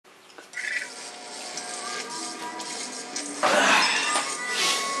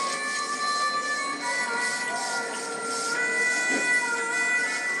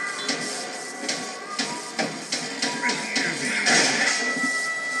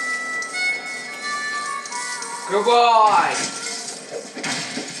Goodbye!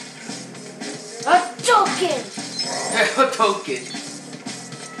 A token! A token.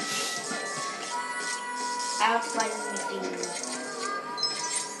 I have to find anything.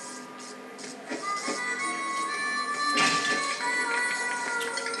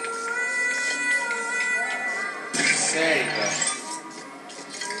 There you go.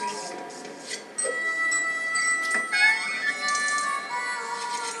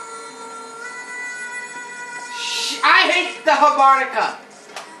 I hate the harmonica!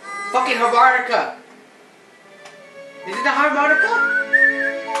 Fucking harmonica! Is it the harmonica?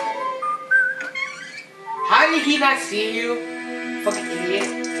 How did he not see you? Fucking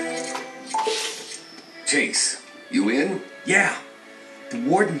idiot. Chase, you in? Yeah. The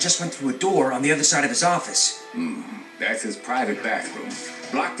warden just went through a door on the other side of his office. That's his private bathroom.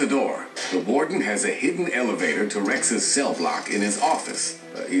 Block the door. The warden has a hidden elevator to Rex's cell block in his office.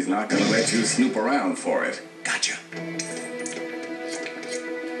 He's not gonna let you snoop around for it. Gotcha.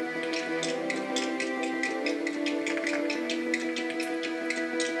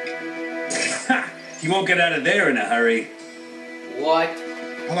 Ha! You won't get out of there in a hurry. What?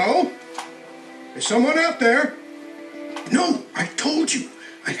 Hello? Is someone out there? No, I told you.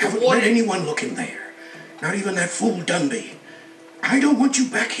 I haven't let anyone look in there. Not even that fool Dunby. I don't want you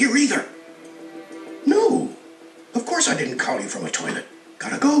back here either. No. Of course I didn't call you from a toilet.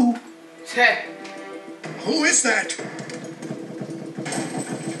 Gotta go. Who is that?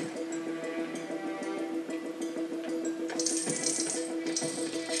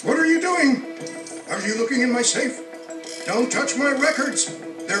 What are you doing? Are you looking in my safe? Don't touch my records.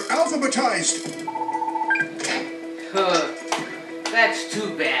 They're alphabetized. That's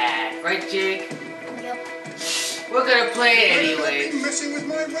too bad, right, Jake? Yep. We're gonna play it Anyway. anyway. Messing with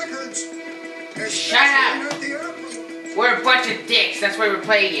my records. Shut up! We're a bunch of dicks, that's why we're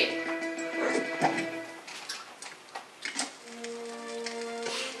playing it.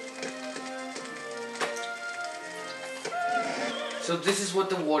 So this is what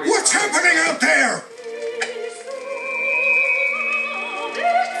the water. What's happening out there?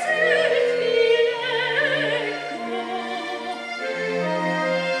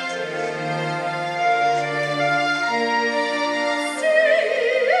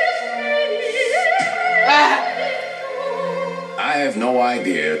 I have no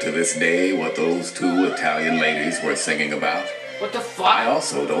idea to this day what those two Italian ladies were singing about. What the fuck? I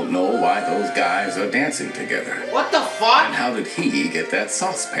also don't know why those guys are dancing together. What the fuck? And how did he get that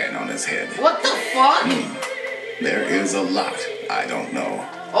saucepan on his head? What the fuck? There is a lot I don't know.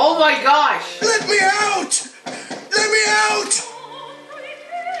 Oh my gosh! Let me out! Let me out!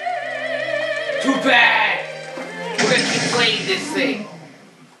 Too bad! We're gonna keep playing this thing.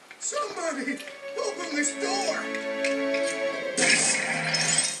 Somebody, open this door!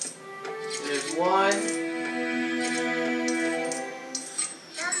 There's one.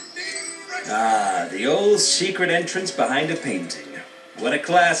 Ah, the old secret entrance behind a painting. What a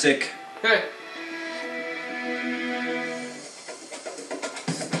classic.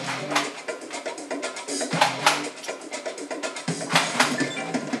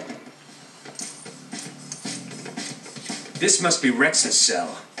 This must be Rex's cell.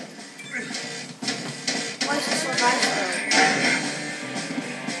 Why is it so nice though?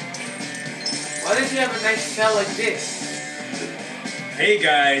 Why does he have a nice cell like this? Hey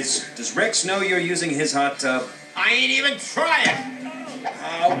guys, does Rex know you're using his hot tub? I ain't even trying.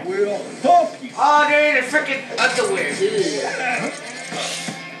 I will help you. Oh, they're in the frickin' underwear.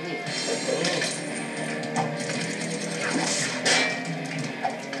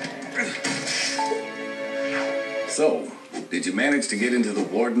 So, did you manage to get into the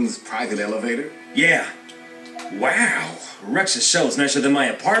warden's private elevator? Yeah. Wow, Rex's cell's nicer than my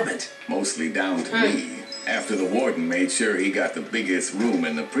apartment. Mostly down to me, after the warden made sure he got the biggest room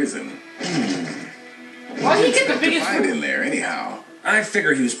in the prison. Why did he get the To biggest find room? in there, anyhow. I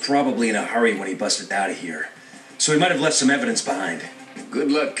figure he was probably in a hurry when he busted out of here. So he might have left some evidence behind.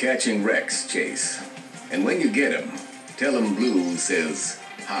 Good luck catching Rex, Chase. And when you get him, tell him Blue says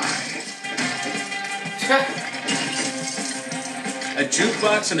hi. A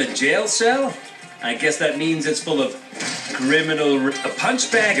jukebox in a jail cell? I guess that means it's full of a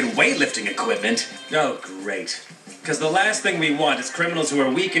punch bag and weightlifting equipment. Oh, great. Because the last thing we want is criminals who are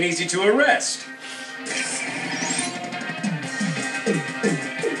weak and easy to arrest.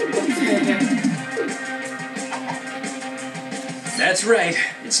 That's right.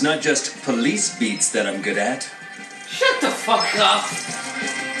 It's not just police beats that I'm good at. Shut the fuck up!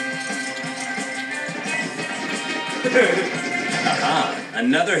 Aha,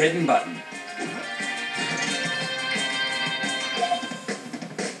 another hidden button.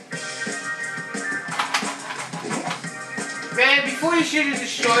 man, before you should have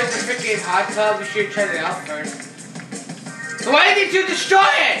destroyed the freaking hot tub, we should have tried it out first. So why did you destroy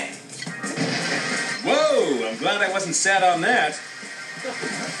it? Whoa, I'm glad I wasn't sat on that.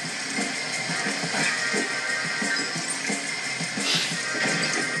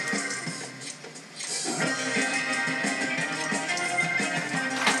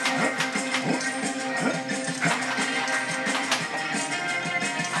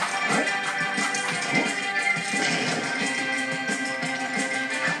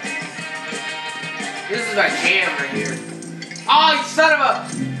 This is my jam right here. Oh, you son of a...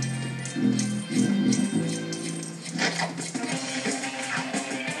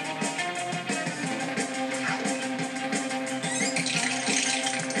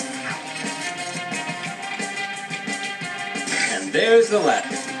 And there's the ladder.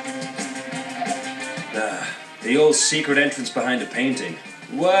 The old secret entrance behind a painting.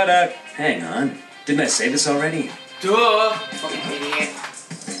 What a... Hang on. Didn't I say this already? Duh. Fucking idiot.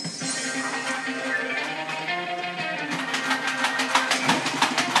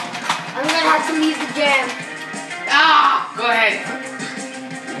 I'm gonna have to leave the jam. Ah! Go ahead.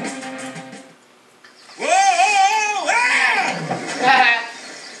 Whoa! Ah!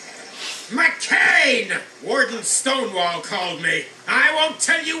 McCain! Warden Stonewall called me. I won't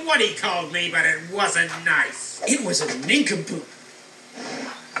tell you what he called me, but it wasn't nice. It was a nincompoop.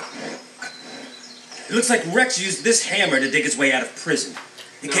 It looks like Rex used this hammer to dig his way out of prison.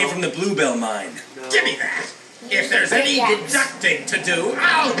 It came from the Bluebell mine. No. Give me that. If there's any deducting to do,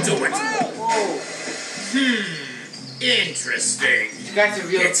 I'll do it. Whoa. Interesting. You guys are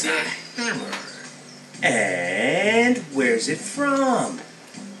real It's a dick. hammer. And where's it from?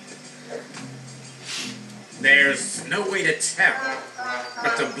 There's no way to tell.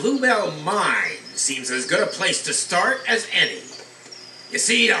 But the Bluebell Mine seems as good a place to start as any. You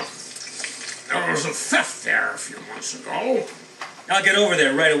see, there was a theft there a few months ago. I'll get over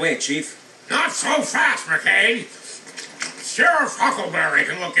there right away, Chief. Not so fast, McCain. Sheriff Huckleberry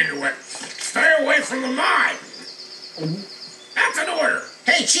can look into it. Stay away from the mine. That's an order.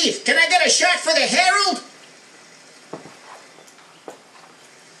 Hey, Chief, can I get a shot for the Herald?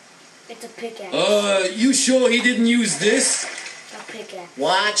 It's a pickaxe. You sure he didn't use this? A pickaxe.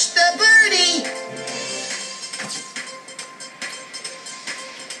 Watch the birdie.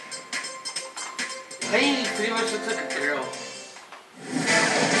 Hey, pretty much looks like a girl.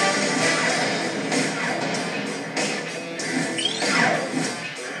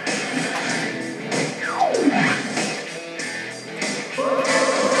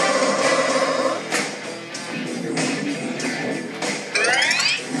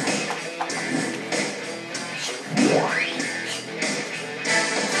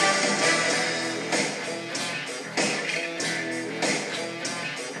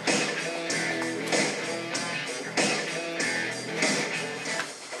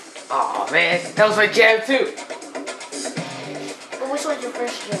 Oh man, that was my jam too. But which one's your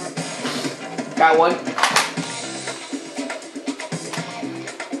first jam? Got one.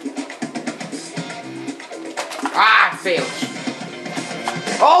 Ah, I failed.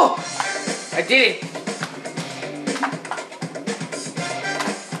 Oh! I did it.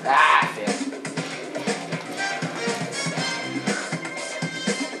 Ah, I failed.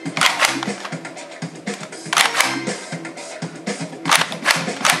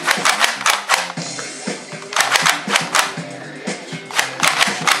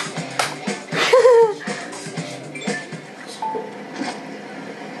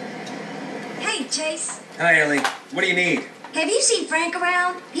 Hey, Chase. Hi, Ellie. What do you need? Have you seen Frank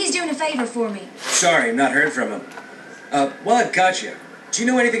around? He's doing a favor for me. Sorry, not heard from him. While I've got you, do you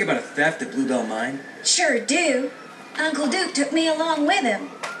know anything about a theft at Bluebell Mine? Sure do. Uncle Duke took me along with him.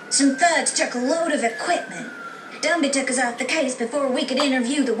 Some thugs took a load of equipment. Dumby took us off the case before we could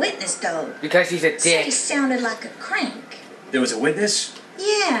interview the witness, though. Because he's a Said he dick. sounded like a crank. There was a witness?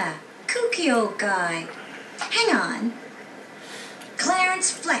 Yeah, kooky old guy. Hang on. Clarence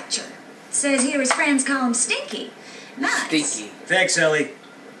Fletcher. Says here his friends call him Stinky. Nice. Stinky. Thanks, Ellie.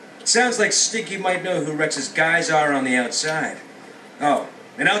 It sounds like Stinky might know who Rex's guys are on the outside. Oh,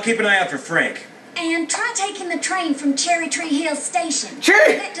 and I'll keep an eye out for Frank. And try taking the train from Cherry Tree Hill Station. Sure.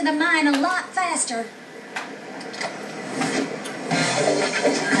 You'll get to the mine a lot faster.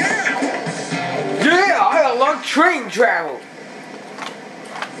 Yeah, I had a long train travel.